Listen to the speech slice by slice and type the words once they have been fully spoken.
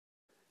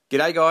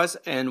G'day guys,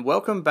 and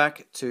welcome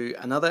back to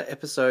another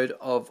episode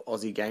of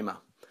Aussie Gamer.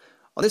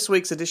 On this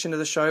week's edition of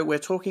the show, we're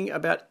talking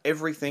about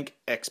everything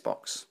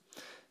Xbox.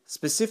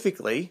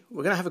 Specifically,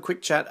 we're going to have a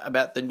quick chat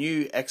about the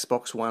new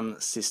Xbox One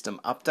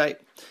system update,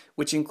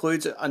 which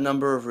includes a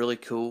number of really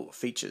cool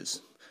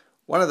features.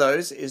 One of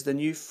those is the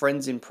new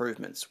Friends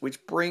improvements,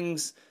 which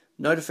brings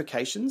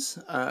notifications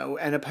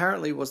and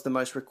apparently was the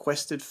most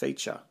requested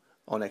feature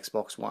on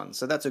Xbox One.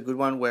 So that's a good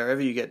one.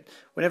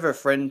 Whenever a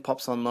friend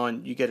pops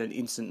online, you get an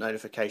instant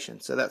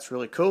notification. So that's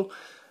really cool.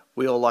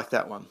 We all like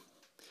that one.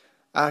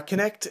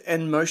 Connect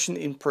and motion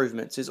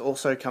improvements is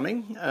also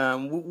coming.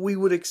 We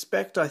would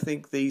expect, I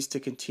think, these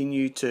to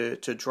continue to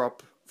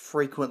drop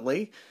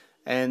frequently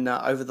and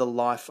over the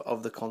life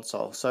of the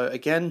console. So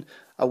again,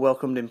 a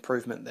welcomed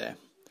improvement there.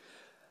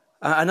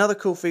 Another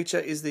cool feature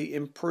is the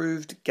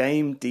improved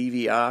game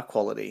DVR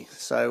quality.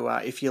 So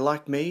if you're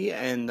like me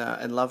and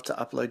love to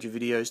upload your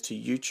videos to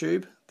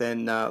YouTube,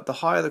 then the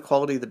higher the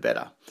quality, the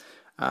better.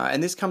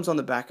 And this comes on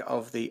the back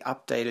of the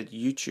updated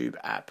YouTube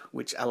app,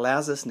 which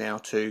allows us now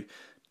to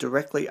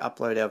directly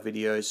upload our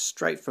videos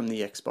straight from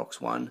the Xbox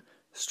One,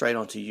 straight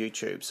onto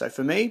YouTube. So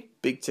for me,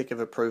 big tick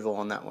of approval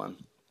on that one.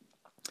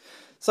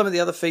 Some of the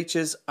other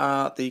features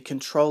are the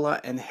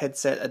controller and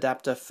headset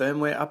adapter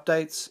firmware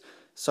updates.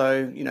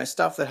 So,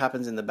 stuff that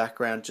happens in the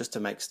background just to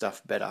make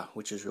stuff better,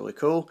 which is really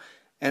cool.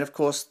 And of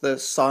course, the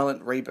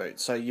silent reboot.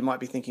 So you might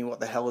be thinking, what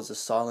the hell is a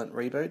silent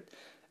reboot?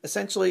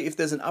 Essentially, if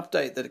there's an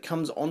update that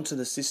comes onto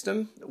the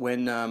system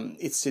when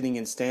it's sitting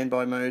in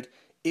standby mode,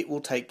 it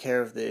will take care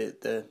of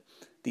the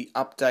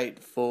update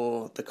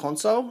for the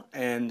console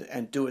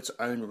and do its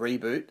own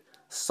reboot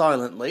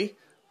silently,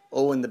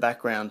 all in the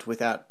background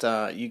without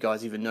you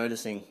guys even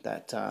noticing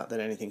that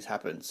anything's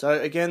happened. So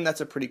again, that's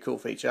a pretty cool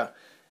feature.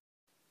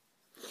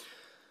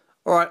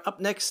 Alright, up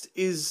next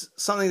is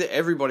something that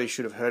everybody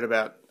should have heard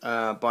about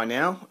by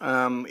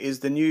now,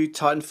 is the new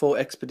Titanfall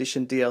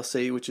Expedition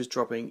DLC, which is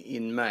dropping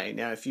in May.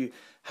 Now, if you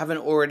haven't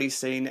already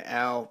seen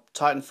our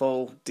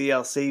Titanfall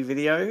DLC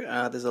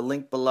video, there's a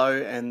link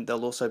below, and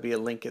there'll also be a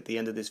link at the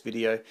end of this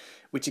video,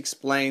 which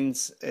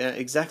explains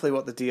exactly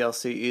what the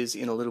DLC is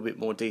in a little bit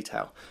more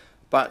detail.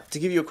 But to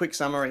give you a quick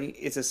summary,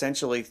 it's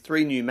essentially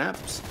 3 new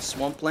maps.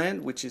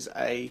 Swampland, which is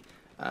a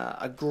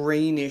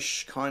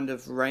greenish kind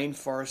of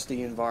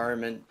rainforesty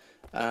environment,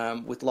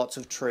 with lots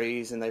of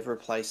trees, and they've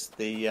replaced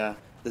the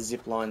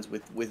zip lines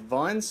with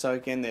vines. So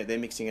again, they're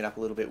mixing it up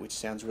a little bit, which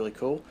sounds really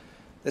cool.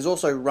 There's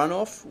also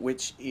Runoff,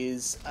 which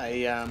is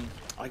I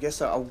guess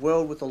a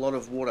world with a lot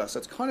of water. So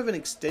it's kind of an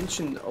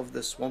extension of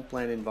the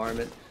swampland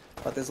environment,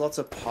 but there's lots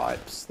of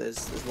pipes.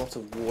 There's lots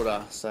of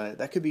water. So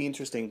that could be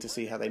interesting to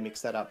see how they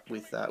mix that up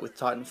with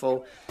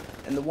Titanfall.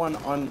 And the one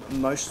I'm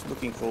most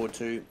looking forward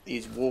to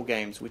is War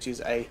Games, which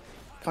is a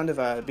kind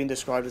of been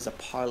described as a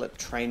pilot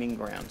training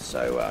ground,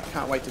 so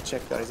can't wait to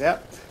check those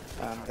out.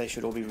 They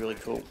should all be really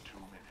cool.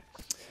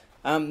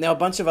 Now, a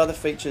bunch of other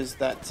features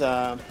that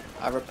are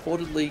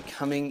reportedly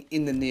coming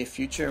in the near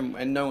future,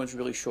 and no one's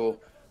really sure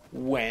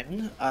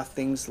when, are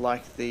things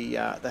like the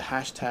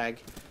hashtag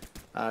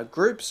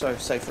group. So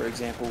say, for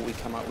example, we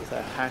come up with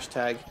a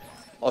hashtag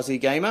Aussie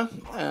Gamer.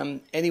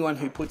 Anyone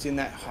who puts in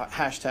that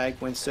hashtag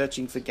when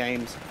searching for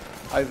games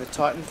over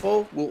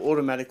Titanfall will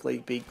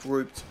automatically be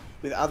grouped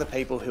with other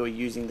people who are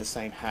using the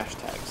same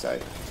hashtag. So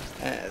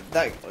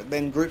that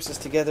then groups us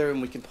together and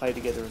we can play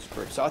together as a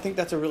group. So I think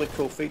that's a really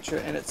cool feature,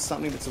 and it's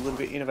something that's a little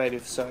bit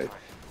innovative. So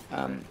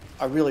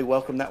I really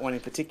welcome that one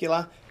in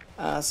particular.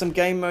 Some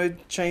game mode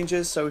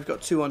changes. So we've got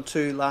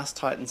 2-on-2 Last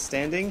Titan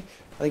Standing.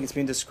 I think it's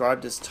been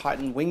described as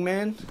Titan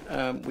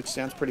Wingman, which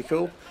sounds pretty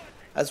cool.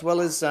 As well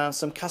as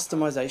some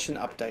customization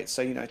updates.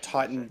 So,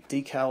 Titan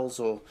decals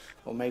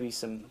or maybe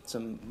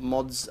some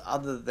mods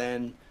other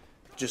than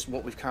just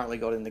what we've currently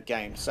got in the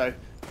game. So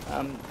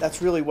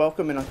that's really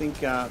welcome, and I think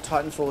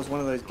Titanfall is one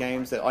of those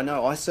games that I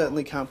know I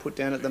certainly can't put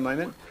down at the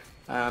moment.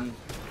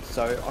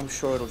 So I'm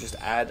sure it'll just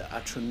add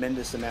a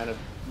tremendous amount of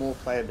more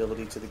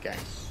playability to the game.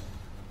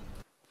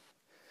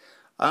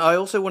 I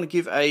also want to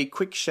give a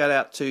quick shout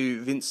out to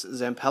Vince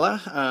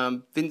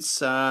Zampella. Vince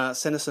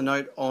sent us a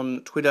note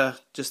on Twitter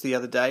just the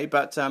other day,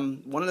 but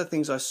one of the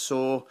things I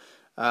saw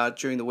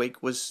during the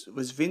week was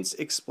Vince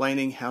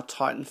explaining how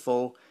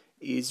Titanfall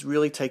is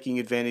really taking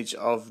advantage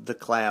of the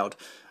cloud.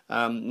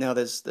 Now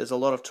there's a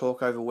lot of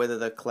talk over whether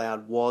the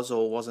cloud was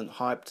or wasn't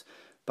hyped,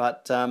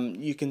 but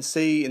you can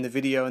see in the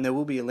video, and there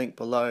will be a link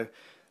below,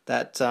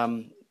 that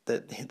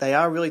that they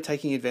are really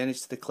taking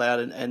advantage of the cloud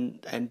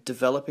and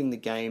developing the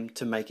game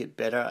to make it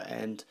better.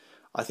 And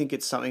I think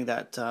it's something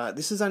that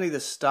this is only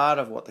the start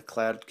of what the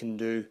cloud can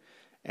do,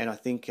 and I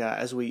think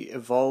as we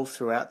evolve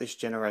throughout this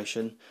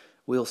generation,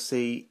 we'll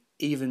see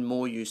even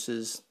more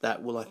uses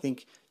that will, I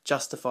think,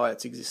 justify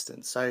its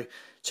existence. So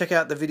check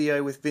out the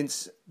video with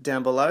Vince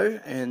down below,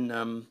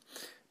 and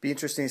be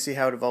interesting to see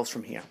how it evolves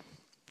from here.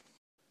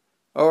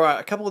 Alright,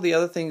 a couple of the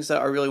other things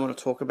that I really want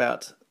to talk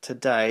about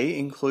today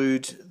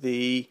include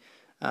the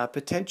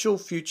potential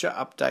future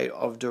update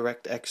of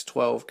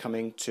DX12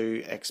 coming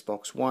to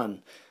Xbox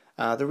One.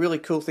 The really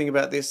cool thing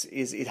about this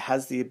is it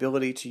has the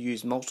ability to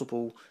use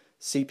multiple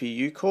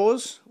CPU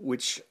cores,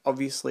 which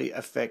obviously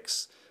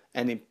affects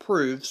and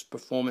improves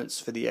performance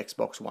for the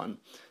Xbox One.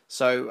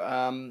 So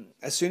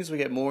as soon as we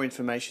get more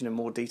information and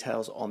more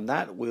details on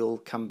that, we'll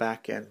come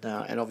back and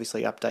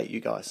obviously update you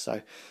guys.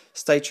 So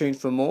stay tuned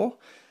for more.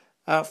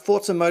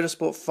 Forza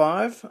Motorsport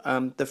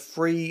 5, the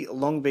free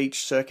Long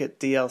Beach Circuit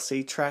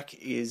DLC track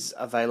is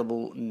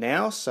available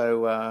now,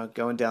 so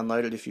go and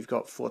download it if you've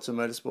got Forza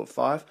Motorsport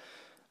 5.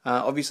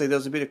 Obviously there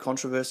was a bit of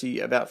controversy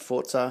about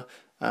Forza,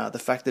 the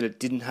fact that it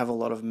didn't have a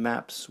lot of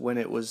maps when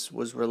it was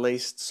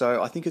released,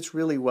 so I think it's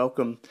really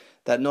welcome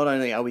that not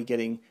only are we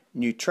getting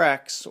new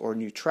tracks, or a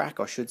new track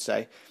I should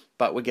say,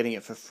 but we're getting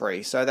it for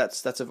free, so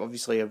that's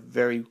obviously a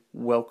very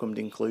welcomed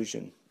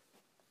inclusion.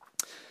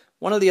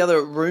 One of the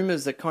other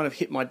rumours that kind of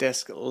hit my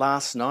desk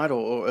last night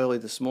or early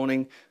this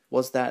morning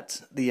was that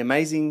The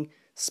Amazing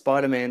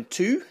Spider-Man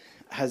 2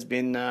 has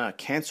been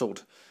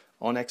cancelled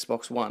on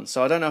Xbox One.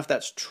 So I don't know if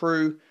that's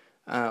true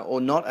or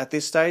not at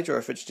this stage, or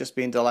if it's just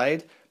been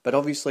delayed. But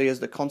obviously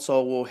as the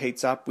console war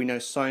heats up, we know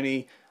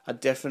Sony are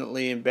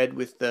definitely in bed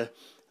with the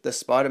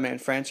Spider-Man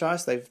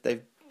franchise.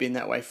 They've been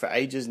that way for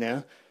ages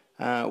now.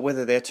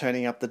 Whether they're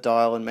turning up the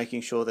dial and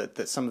making sure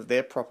that some of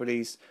their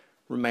properties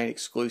remain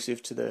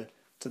exclusive to the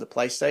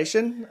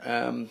PlayStation,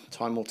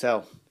 time will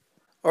tell.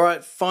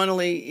 Alright,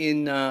 finally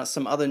in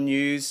some other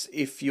news,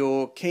 if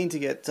you're keen to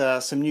get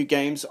some new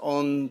games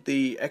on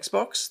the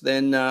Xbox,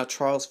 then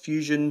Trials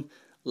Fusion,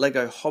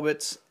 Lego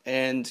Hobbit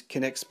and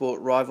Kinect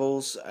Sport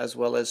Rivals, as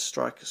well as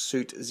Strike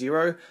Suit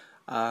Zero,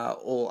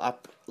 all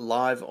up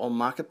live on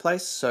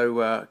Marketplace,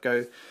 so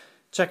go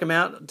check them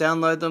out,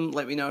 download them,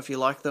 let me know if you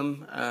like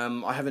them.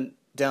 I haven't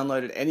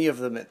downloaded any of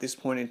them at this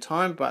point in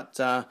time, but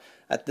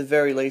at the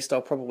very least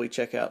I'll probably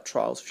check out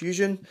Trials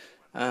Fusion,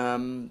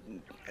 and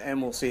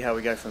we'll see how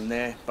we go from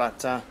there.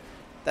 But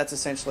that's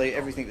essentially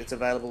everything that's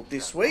available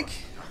this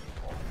week.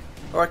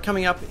 Alright,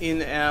 coming up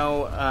in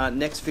our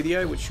next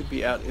video, which should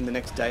be out in the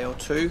next day or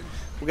two,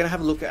 we're going to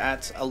have a look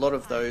at a lot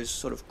of those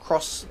sort of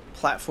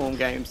cross-platform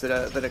games that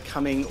are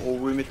coming or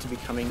rumoured to be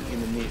coming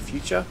in the near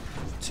future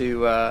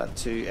to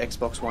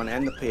Xbox One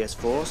and the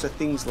PS4. So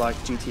things like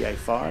GTA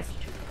 5.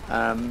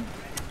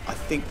 I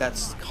think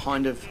that's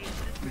kind of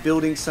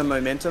building some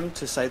momentum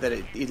to say that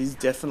it is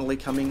definitely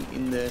coming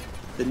in the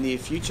near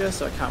future,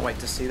 so I can't wait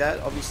to see that.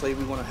 Obviously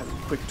we want to have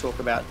a quick talk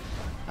about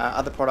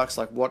other products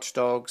like Watch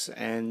Dogs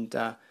and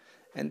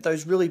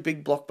those really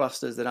big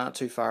blockbusters that aren't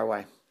too far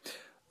away.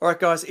 Alright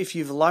guys, if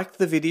you've liked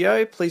the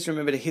video, please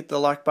remember to hit the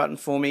like button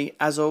for me.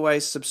 As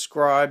always,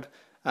 subscribe.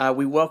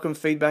 We welcome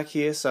feedback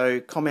here, so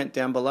comment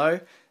down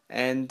below.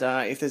 And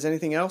if there's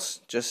anything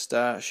else, just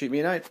shoot me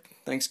a note.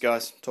 Thanks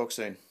guys, talk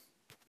soon.